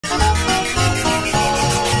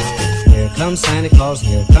comes Santa Claus,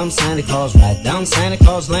 here comes Santa Claus, right down Santa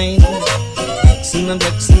Claus Lane. Vixen and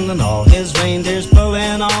Blitzen and all his reindeers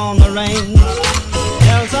pulling on the reins.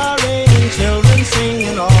 Bells are ringing, children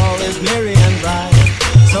singing, all is merry and bright.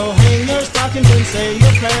 So hang your stockings and say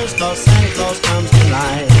your prayers, 'cause Santa Claus comes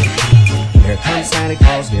tonight. Here comes Santa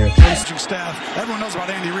Claus, here comes staff. Everyone knows about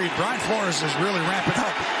Andy Reid. Brian Flores is really ramping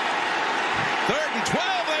up. 3rd and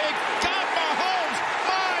 12. They got Mahomes.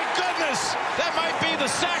 My goodness, that might be the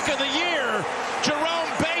sack of the year. Jerome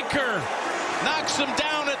Baker knocks him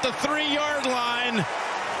down at the 3-yard line.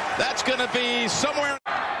 That's going to be somewhere.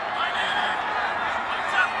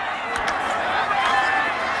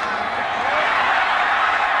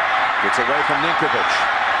 It's away from Ninkovich.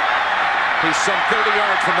 He's some 30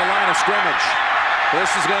 yards from the line of scrimmage. This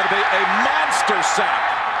is going to be a monster sack.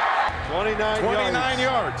 29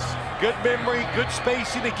 yards. Good memory, good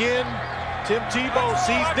spacing again. Tim Tebow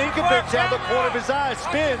sees Ninkovich out the corner of his eye,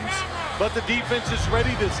 spins, but the defense is ready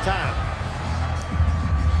this time.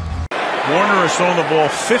 Warner has thrown the ball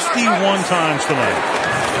 51 times tonight.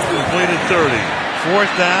 Completed 30.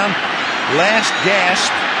 4th down, last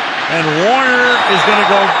gasp, and Warner is going to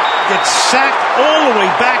get sacked all the way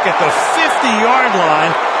back at the 50-yard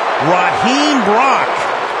line. Raheem Brock.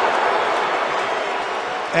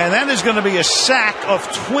 And that is going to be a sack of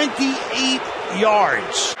 28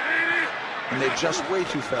 yards. And they're just way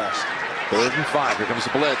too fast. 3rd and 5. Here comes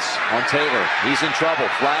the blitz on Taylor. He's in trouble.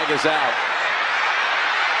 Flag is out.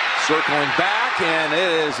 Circling back, and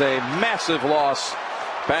it is a massive loss.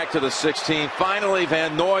 Back to the 16. Finally,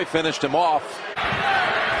 Van Noy finished him off.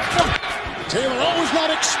 Taylor always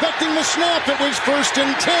not expecting the snap. It was 1st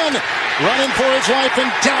and 10. Running for his life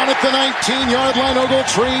and down at the 19-yard line.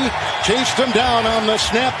 Ogletree chased him down on the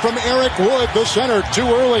snap from Eric Wood, the center,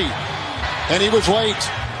 too early. And he was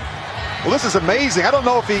late. Well, this is amazing. I don't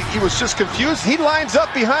know if he was just confused. He lines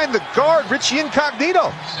up behind the guard, Richie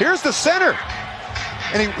Incognito. Here's the center.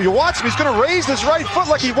 And you watch him, he's going to raise his right foot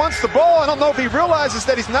like he wants the ball. I don't know if he realizes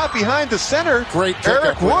that he's not behind the center. Great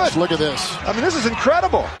Eric Wood. Look at this. I mean, this is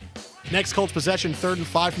incredible. Next Colts possession, 3rd and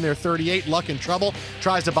 5 from their 38. Luck in trouble.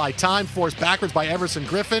 Tries to buy time. Forced backwards by Everson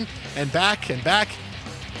Griffin. And back and back.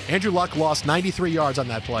 Andrew Luck lost 93 yards on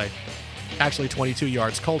that play. Actually 22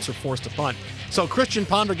 yards. Colts are forced to punt. So Christian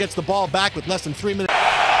Ponder gets the ball back with less than 3 minutes.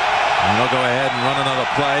 And they'll go ahead and run another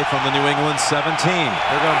play from the New England 17.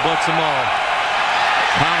 They're going to blitz them all.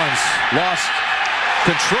 Collins lost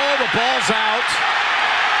control. The ball's out.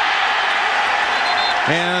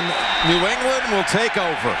 And New England will take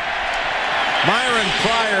over. Myron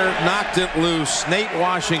Pryor knocked it loose. Nate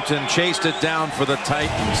Washington chased it down for the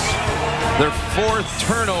Titans. Their 4th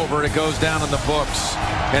turnover, it goes down in the books.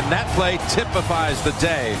 And that play typifies the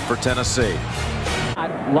day for Tennessee.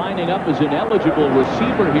 Lining up as an eligible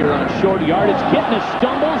receiver here on short yardage. Kitna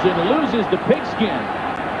stumbles and loses the pigskin.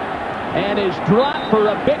 And is dropped for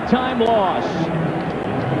a big-time loss.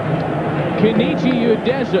 Kenichi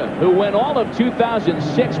Udeza, who went all of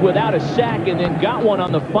 2006 without a sack and then got one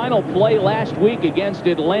on the final play last week against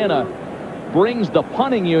Atlanta, brings the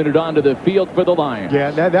punting unit onto the field for the Lions. Yeah,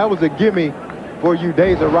 that was a gimme for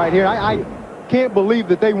Udeza right here. I can't believe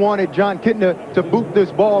that they wanted John Kitna to boot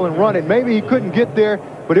this ball and run it. Maybe he couldn't get there,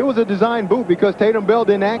 but it was a design boot because Tatum Bell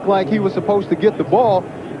didn't act like he was supposed to get the ball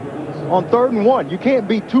on 3rd and 1. You can't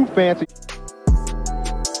be too fancy.